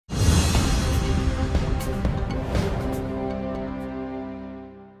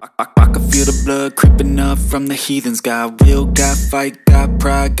I can feel the blood creeping up from the heathens. Got will, got fight, got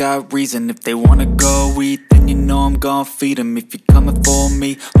pride, got reason. If they wanna go eat, then you know I'm gon' feed them. If you're coming for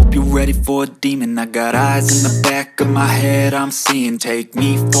me, hope you're ready for a demon. I got eyes in the back of my head, I'm seeing. Take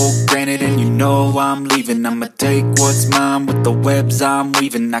me for granted and you know I'm leaving. I'ma take what's mine with the webs I'm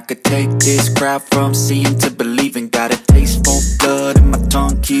weaving. I could take this crowd from seeing to believing. Got a taste for blood and my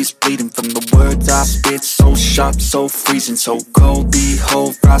tongue keeps bleeding from the words I spit. So sharp, so freezing, so cold.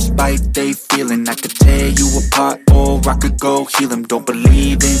 Behold, frostbite they feeling. I could tear you apart or I could go heal them. Don't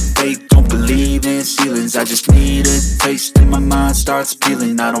believe in fate, don't believe in ceilings. I just need a taste and my mind starts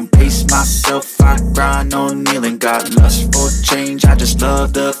peeling. I don't pace myself, I grind on kneeling. Got lust for change, I just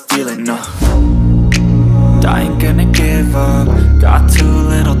love the feeling. I ain't gonna give up. Got too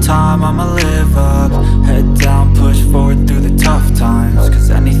little time, I'ma live up. Head down, push forward through the tough times. Cause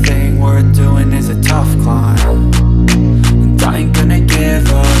anything worth doing is a tough climb. And I ain't gonna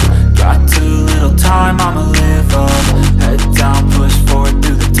give up. Got too little time, I'ma live up. Head down, push forward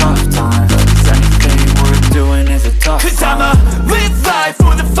through the tough times. Cause anything worth doing is a tough climb. Cause I'ma live life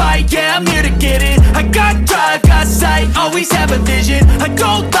for the fight, yeah, I'm here to get it. I got drive, got sight, always have a vision. I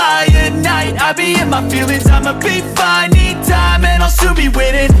don't lie at night, I be in my feelings. I'ma be fine, need time and I'll soon be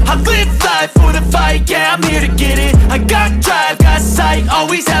winning. I live life for the fight, yeah, I'm here to get it. I got drive, got sight,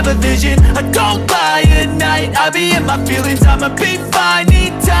 always have a vision. I don't lie at night, I be in my feelings. I'ma be fine,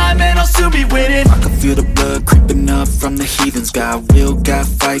 need time and I'll soon be winning. I can feel the blood creeping up from the heathens. Got will, got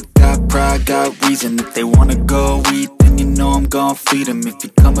fight, got pride, got reason. If they wanna go eat, then you know I'm gon' feed them. If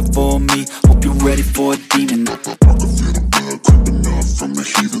you're coming for me, hope you're ready for a demon. I can feel the blood creeping up from the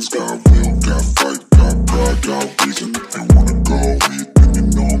heathens. Got will, got fight, got pride, got reason. If they wanna go eat, then you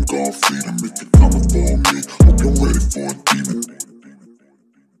know I'm gon' feed them. If you're coming for me, hope you're ready for a demon.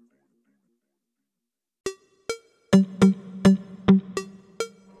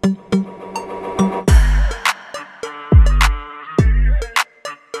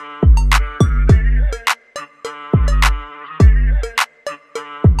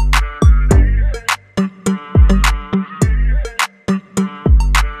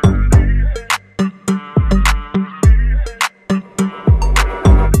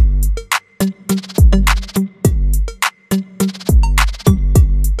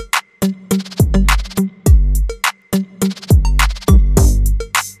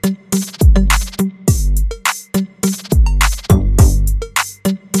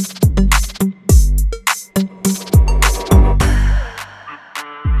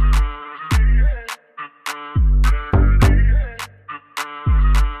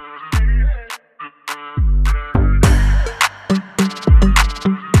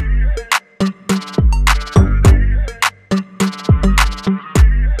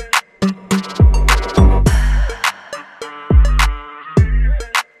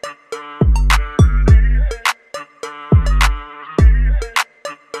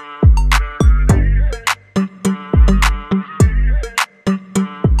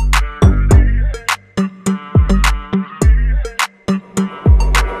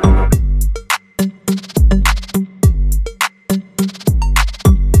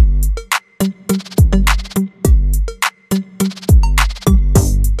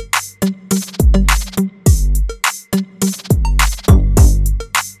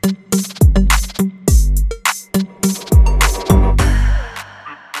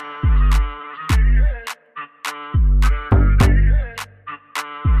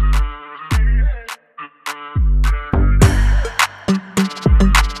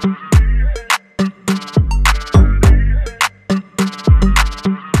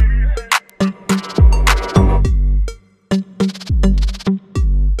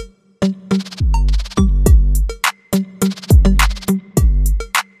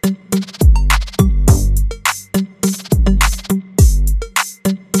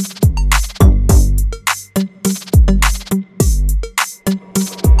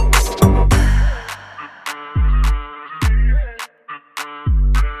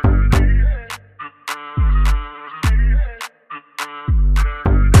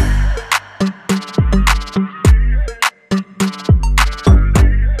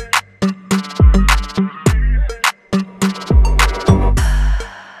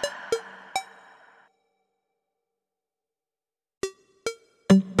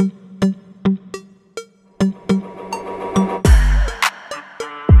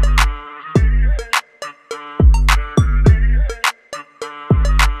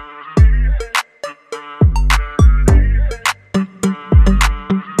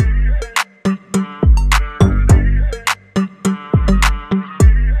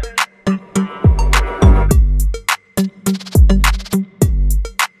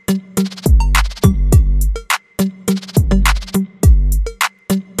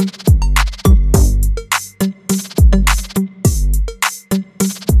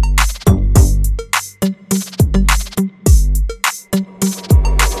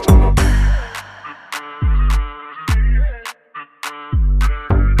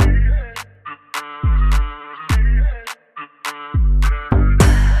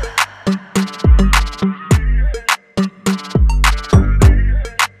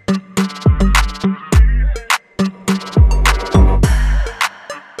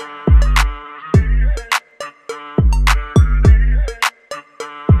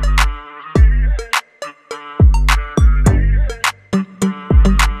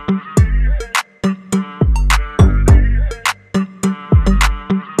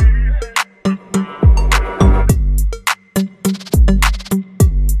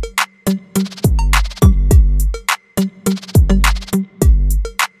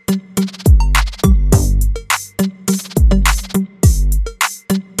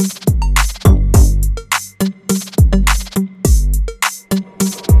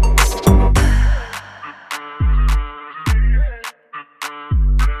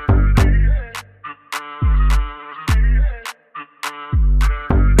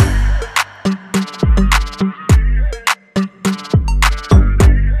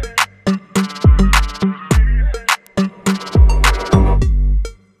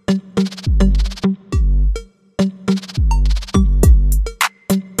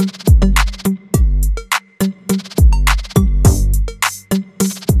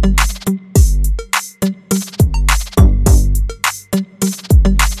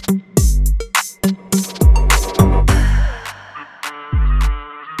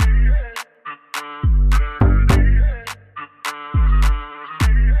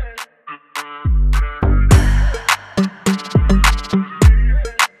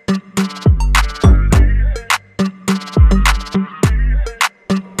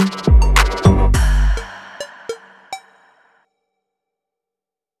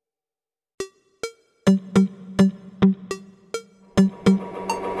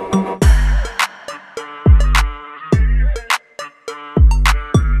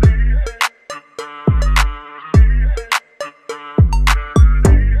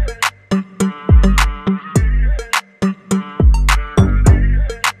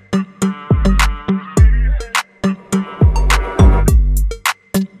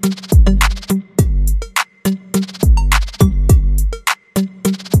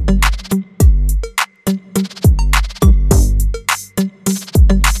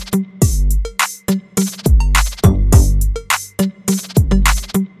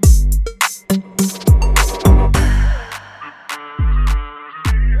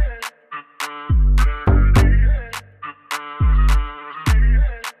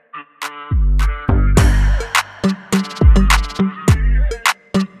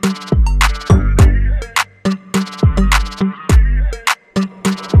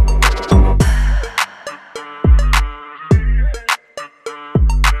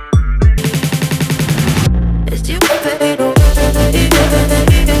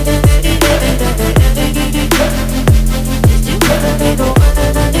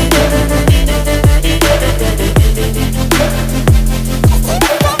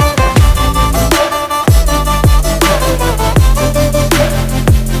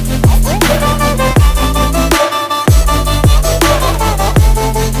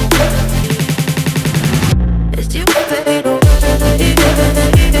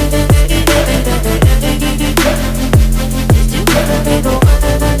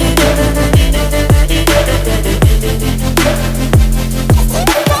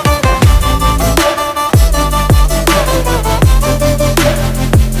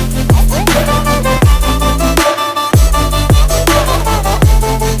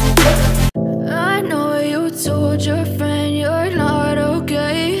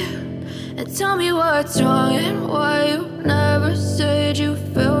 Tell me what's wrong and why you never said you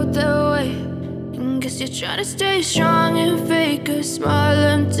felt that way. And guess you're trying to stay strong and fake a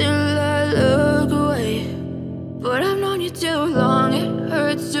smile until I look away. But I've known you too long, it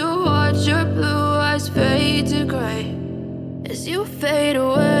hurts to watch your blue eyes fade to gray as you fade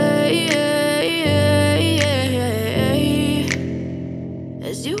away,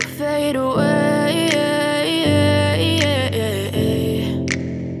 as you fade away.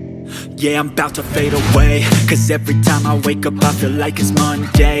 Yeah, I'm about to fade away, cause every time I wake up I feel like it's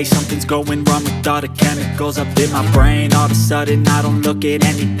Monday. Something's going wrong with all the chemicals up in my brain. All of a sudden I don't look at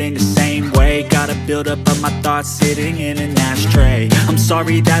anything the same way. Got a buildup of my thoughts sitting in an ashtray. I'm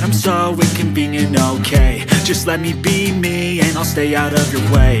sorry that I'm so inconvenient, okay. Just let me be me and I'll stay out of your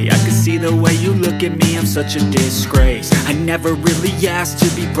way. I can see the way you look at me, I'm such a disgrace. I never really asked to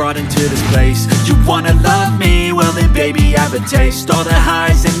be brought into this place. You wanna love me? Well then baby I have a taste. All the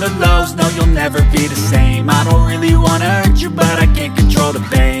highs and the lows, no, you'll never be the same. I don't really wanna hurt you, but I can't control the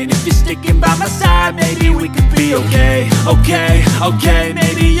pain. If you're sticking by my side, maybe we could be okay. Okay,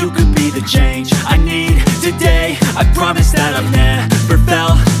 maybe you could be the change I need today. I promise that I've never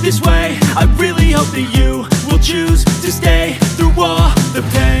felt this way. I really hope that you will choose to stay through all the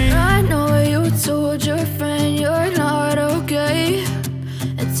pain. I know you told your friend you're not okay.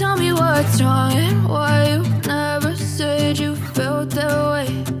 And tell me what's wrong and why you never said you felt that way.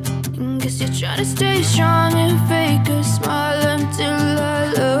 Guess you're trying to stay strong and fake a smile until I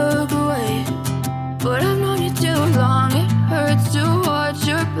look away. But I've known you too long, it hurts to watch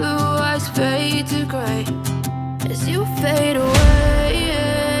your blue eyes fade to gray as you fade away,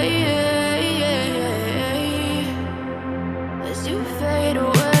 as you fade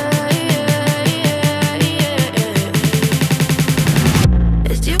away,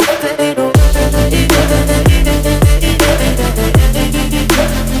 as you fade away.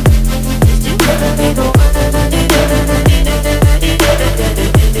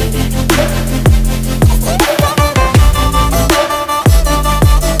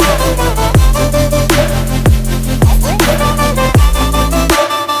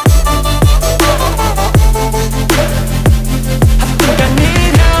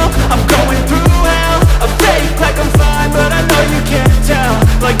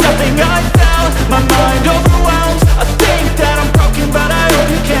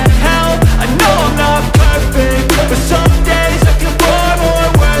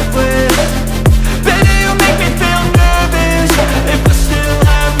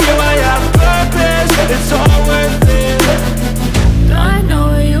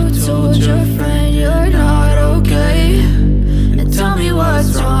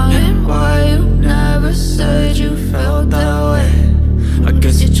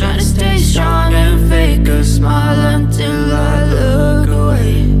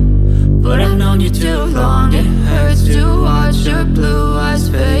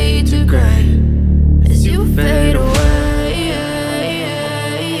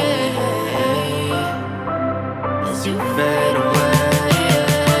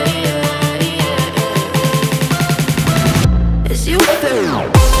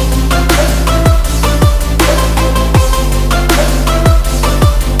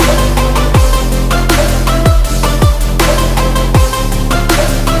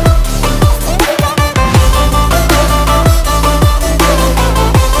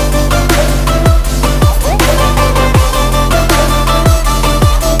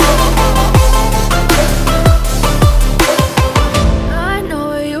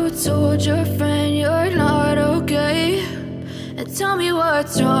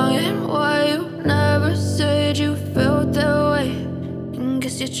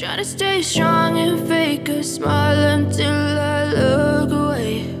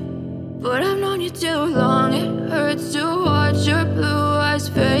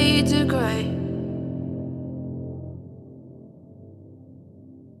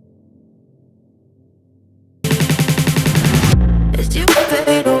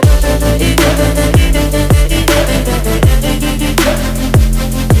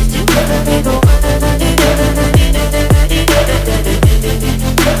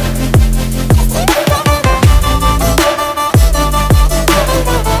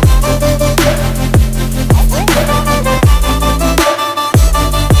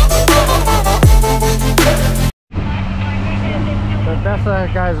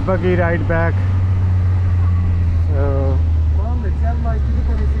 Guys, buggy ride back. So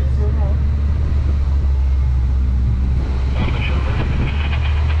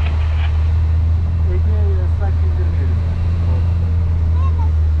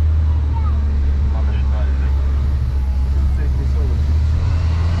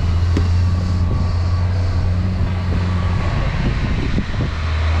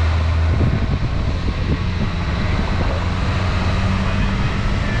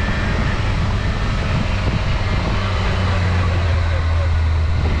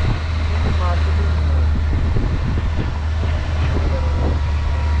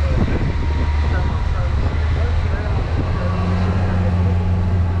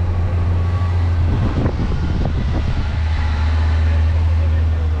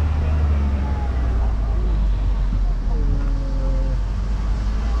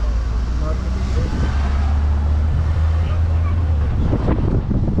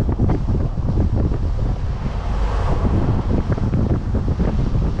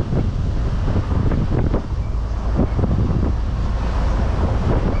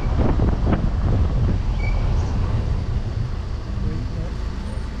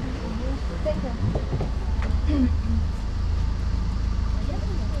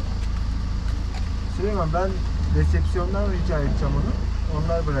Süleyman, ben resepsiyondan rica edeceğim onu.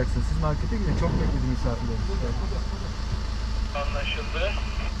 Onlar bıraksın. Siz markete gidin. Çok bekledi misafirlerimiz. Anlaşıldı.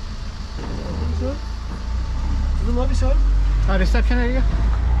 Kızım hadi şarj. Reception area.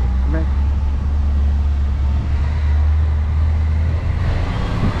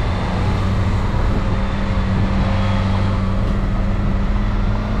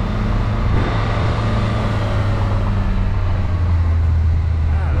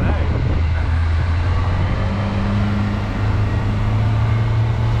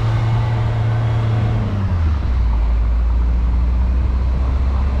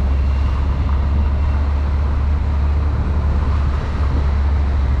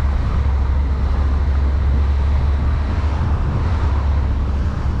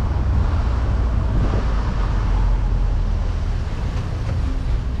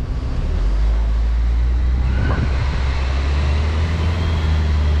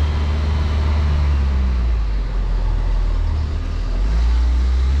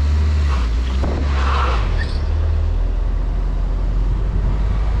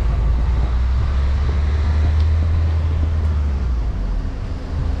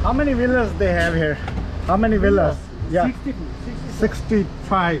 How many villas they have here? How many villas? Yeah,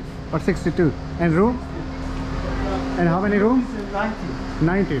 65 or 62. And room? And how many rooms?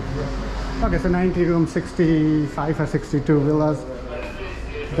 90. Okay, so 90 rooms, 65 or 62 villas.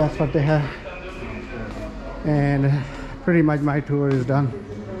 That's what they have. And pretty much my tour is done.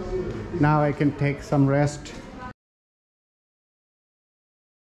 Now I can take some rest